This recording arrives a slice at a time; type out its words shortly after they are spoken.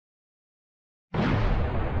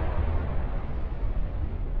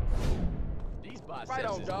Right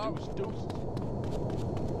on, dog.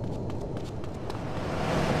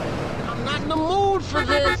 I'm not in the mood for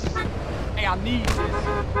this. Hey, I need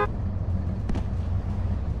this.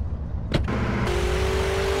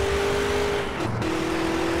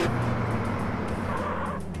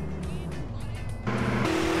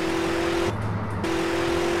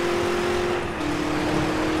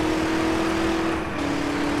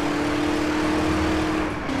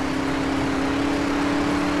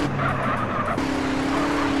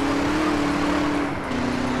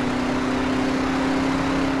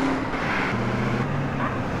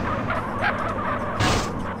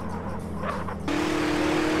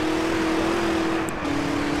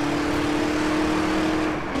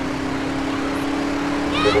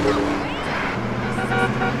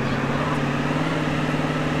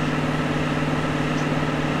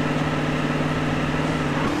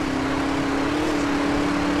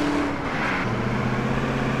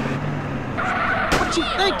 What you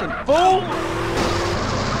thinking, fool?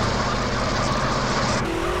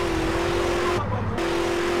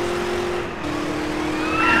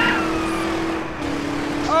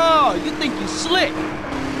 Oh, you think you slick?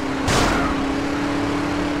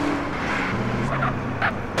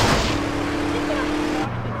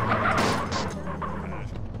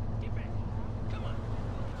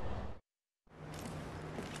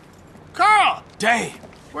 Carl! Damn!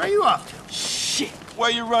 Where are you off to? Shit! Where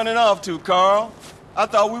you running off to, Carl? I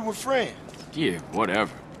thought we were friends. Yeah,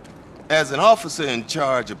 whatever. As an officer in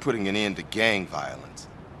charge of putting an end to gang violence,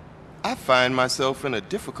 I find myself in a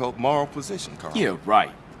difficult moral position, Carl. Yeah,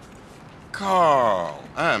 right. Carl,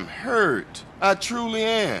 I'm hurt. I truly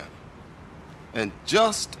am. And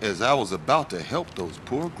just as I was about to help those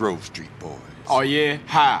poor Grove Street boys. Oh yeah?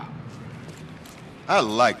 How? I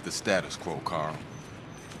like the status quo, Carl.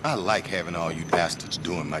 I like having all you bastards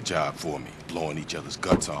doing my job for me, blowing each other's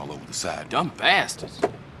guts all over the sidewalk. Dumb bastards.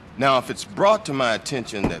 Now, if it's brought to my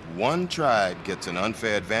attention that one tribe gets an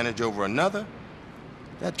unfair advantage over another,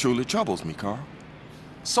 that truly troubles me, Carl.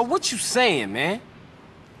 So what you saying, man?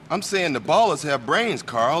 I'm saying the ballers have brains,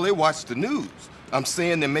 Carl. They watch the news. I'm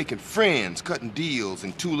saying they're making friends, cutting deals,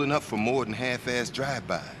 and tooling up for more than half-assed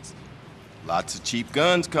drive-bys. Lots of cheap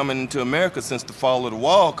guns coming into America since the fall of the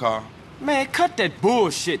wall, Carl. Man, cut that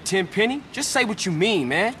bullshit, Tenpenny. Just say what you mean,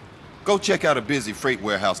 man. Go check out a busy freight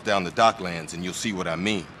warehouse down the docklands and you'll see what I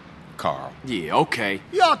mean, Carl. Yeah, okay.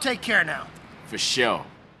 Y'all take care now. For sure.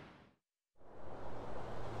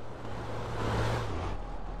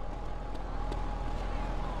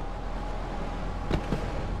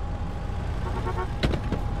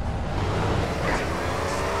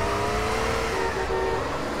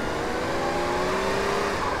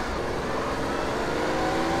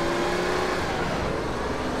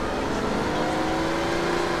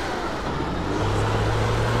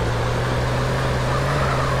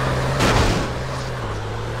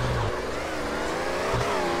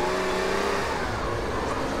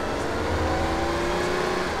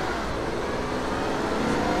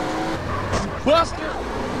 Buster!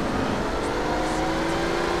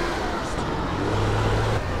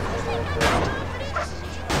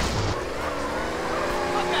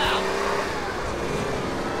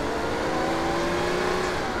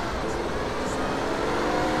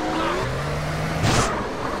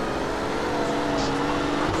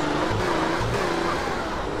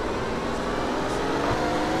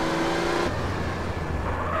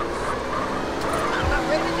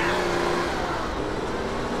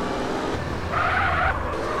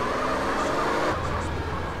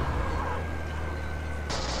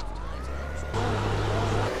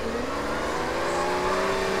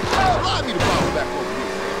 Allow me to bounce back over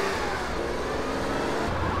here.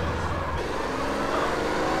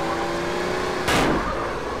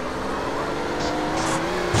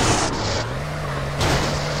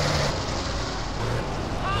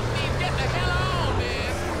 Get the hell on,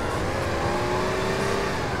 man.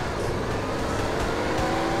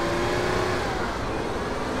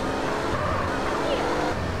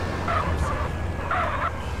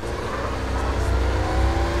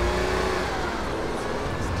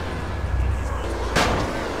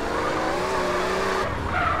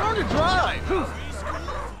 Learn to drive!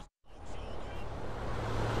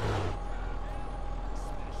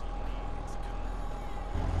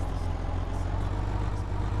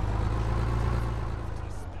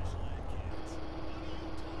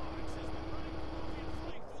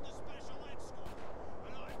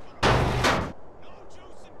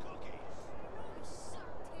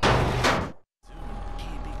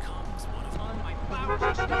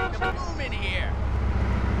 Boom in here.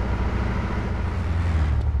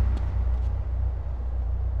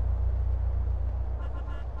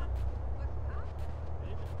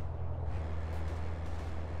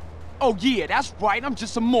 Oh yeah, that's right, I'm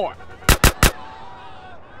just a mark.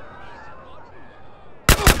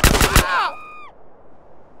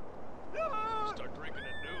 Start drinking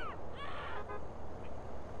at noon.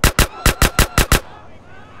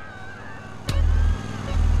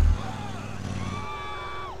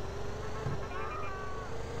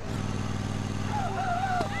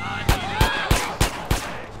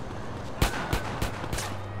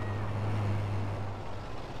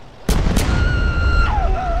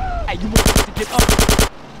 Hey, you want to get up?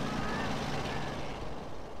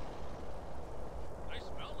 I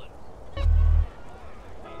smell it.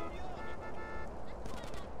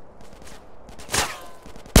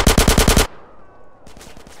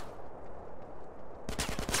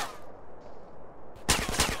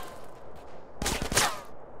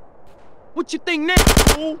 What you think next,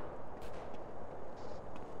 fool?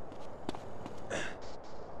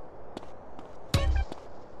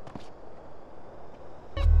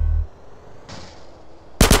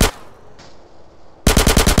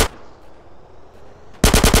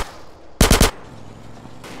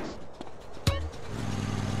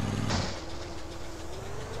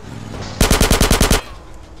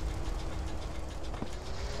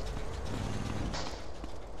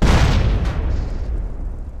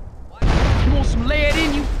 You want some lead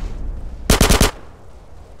in you?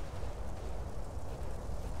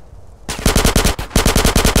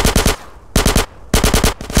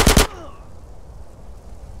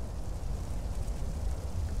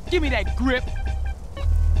 Give me that grip.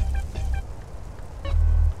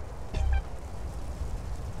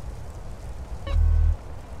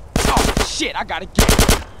 Oh shit, I gotta get it.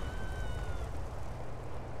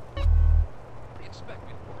 What do you expect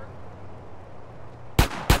me for?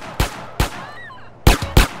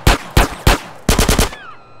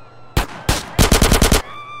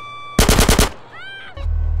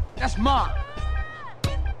 That's mine.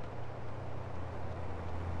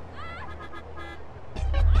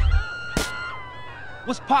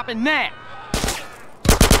 What's poppin' now?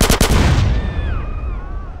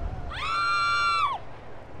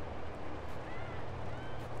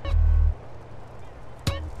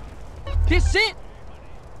 This it?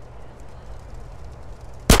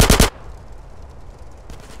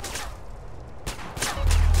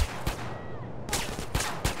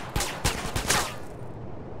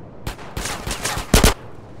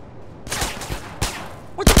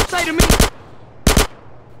 What you say to me?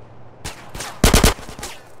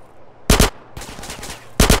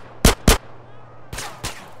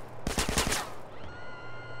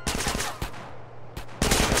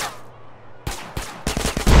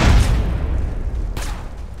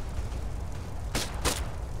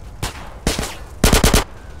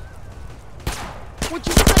 What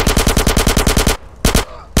you say?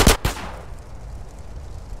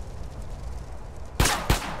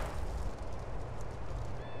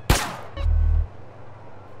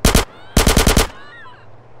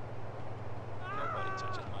 Nobody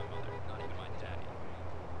touches my mother, not even my daddy.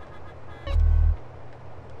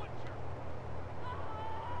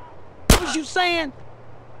 What was you saying?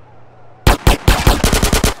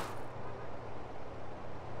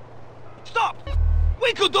 Stop!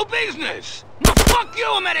 We could do business! No, fuck you,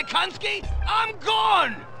 Amerikansky! I'm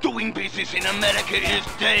gone! Doing business in America is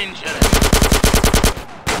dangerous.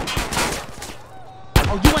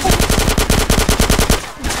 Oh, you ain't...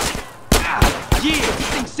 Yeah, you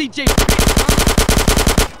think CJ...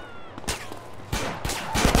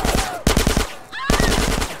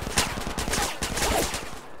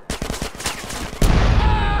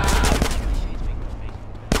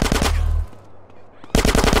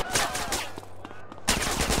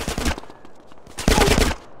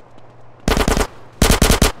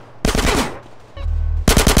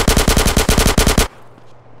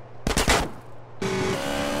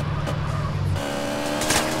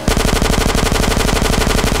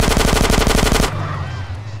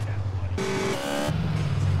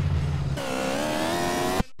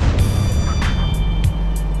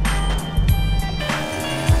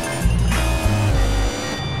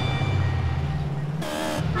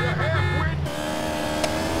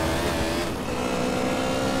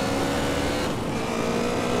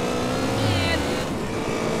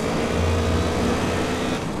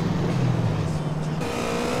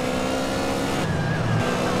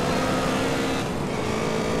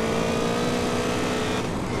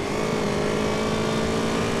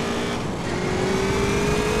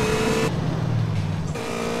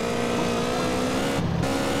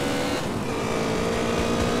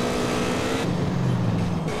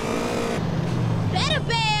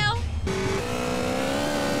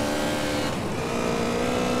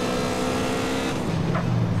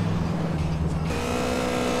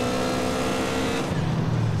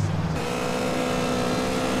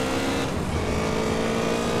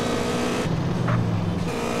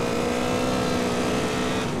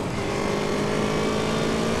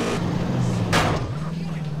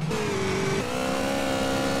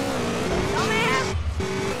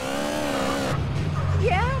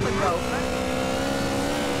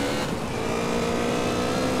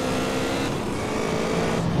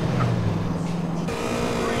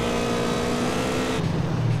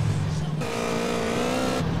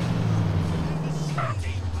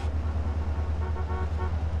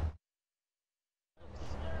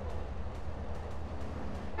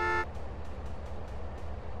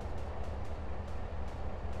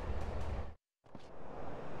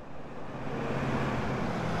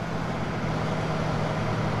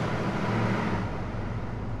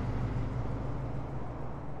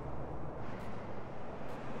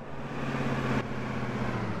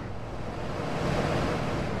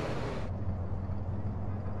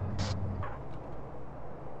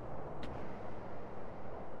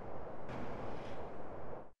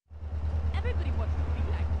 Everybody wants to be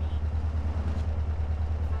like me.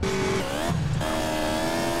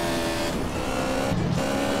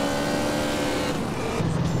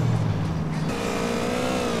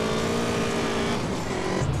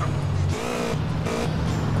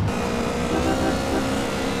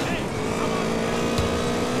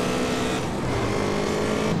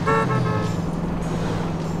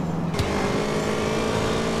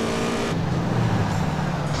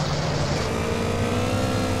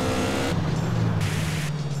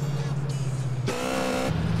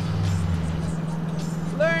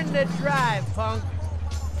 Learn to drive, punk.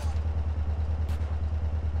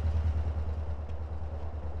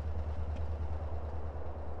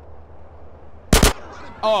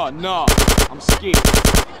 Oh, no. I'm scared.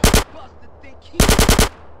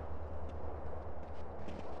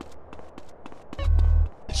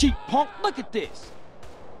 Cheap punk, look at this.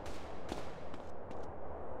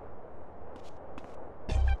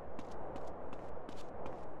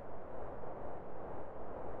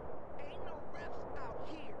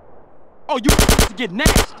 Oh, you want this to get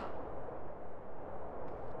nasty?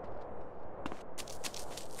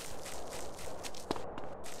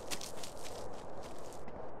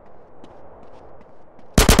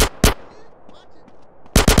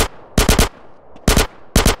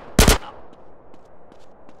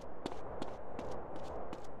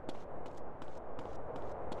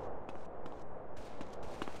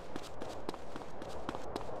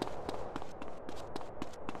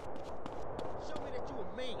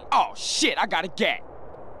 Oh, shit, I got a gat.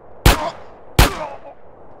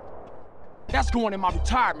 That's going in my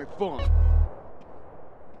retirement fund.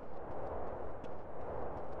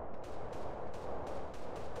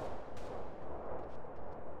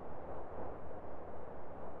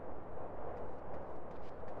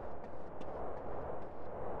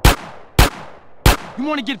 You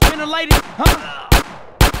want to get ventilated, huh?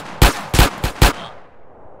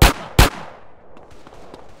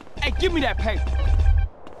 Hey, give me that paper.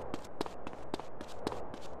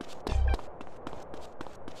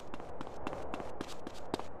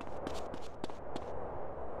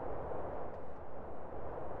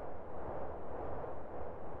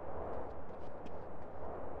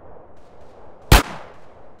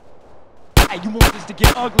 Hey, you want this to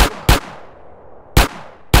get ugly?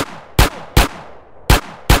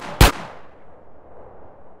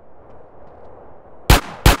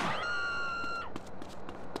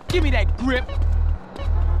 Give me that grip.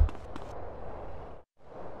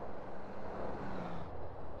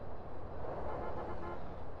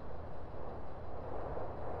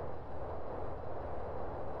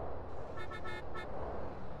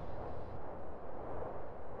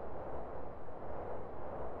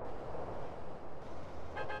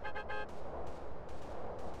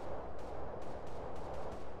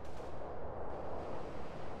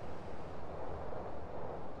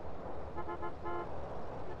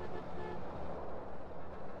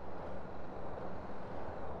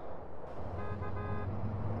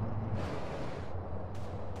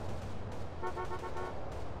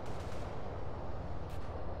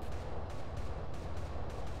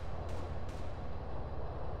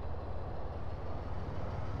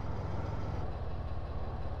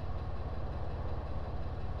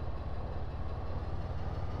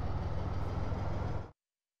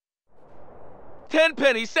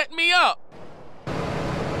 Tenpenny set me up!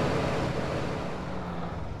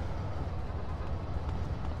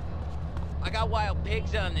 I got wild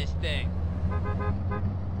pigs on this thing.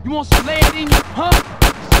 You want some lead in you, huh?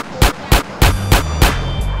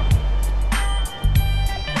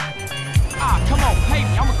 Ah, come on, pay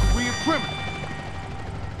me. I'm a career criminal.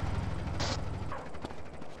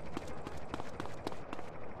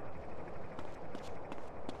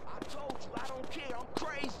 I told you, I don't care. I'm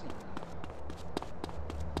crazy.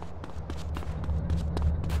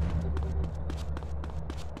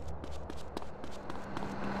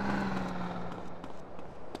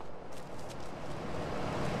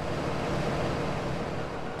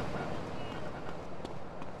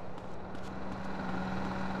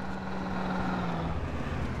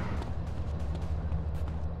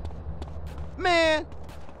 Man,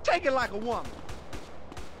 take it like a woman.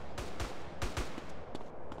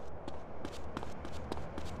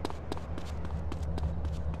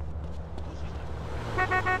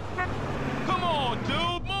 Come on,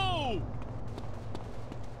 dude, move!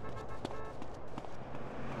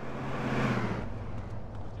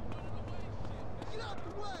 Get out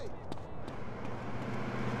the way!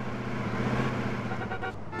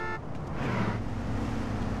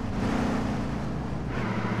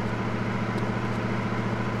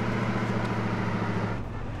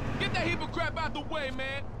 Get that heap of crap out the way,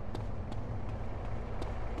 man!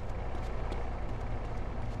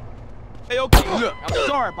 Hey, okay, look, I'm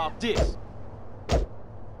sorry about this.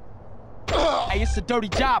 Hey, it's a dirty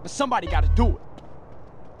job, but somebody gotta do it.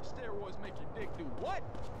 Steroids make your dick do what?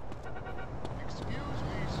 Excuse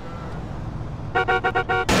me,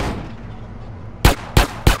 sir.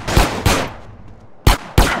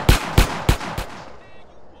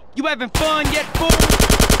 You having fun yet, fool?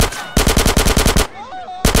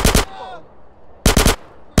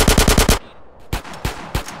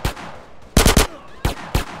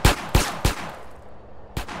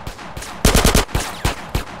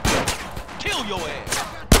 Kill your ass!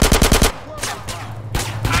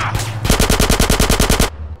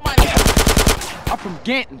 I'm from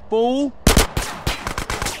Ganton, fool.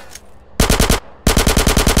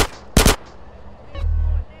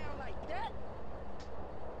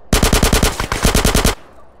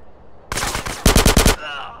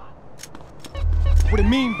 With a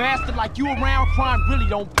mean bastard like you around, crime really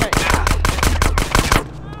don't pay.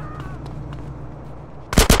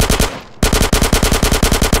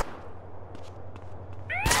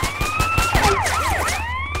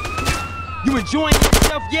 You enjoying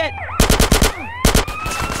yourself yet?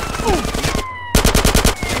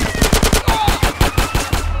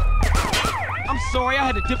 I'm sorry, I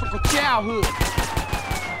had a difficult childhood.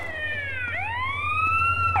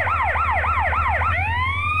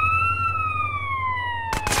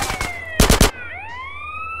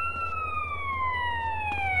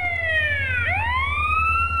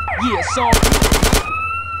 Yeah, it's all good.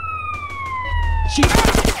 Shit.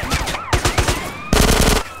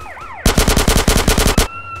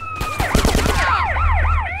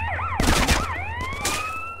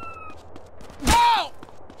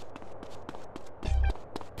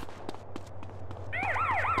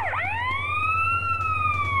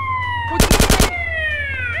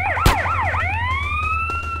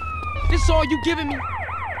 This all you giving me?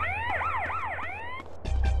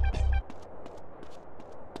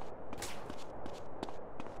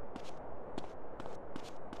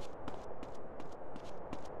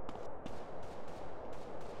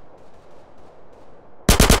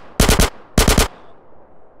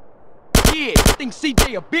 Yeah, you think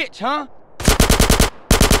CJ a bitch, huh?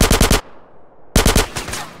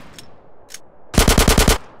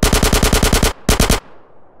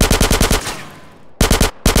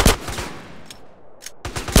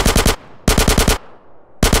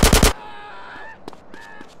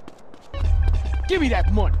 Give me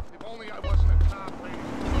that money.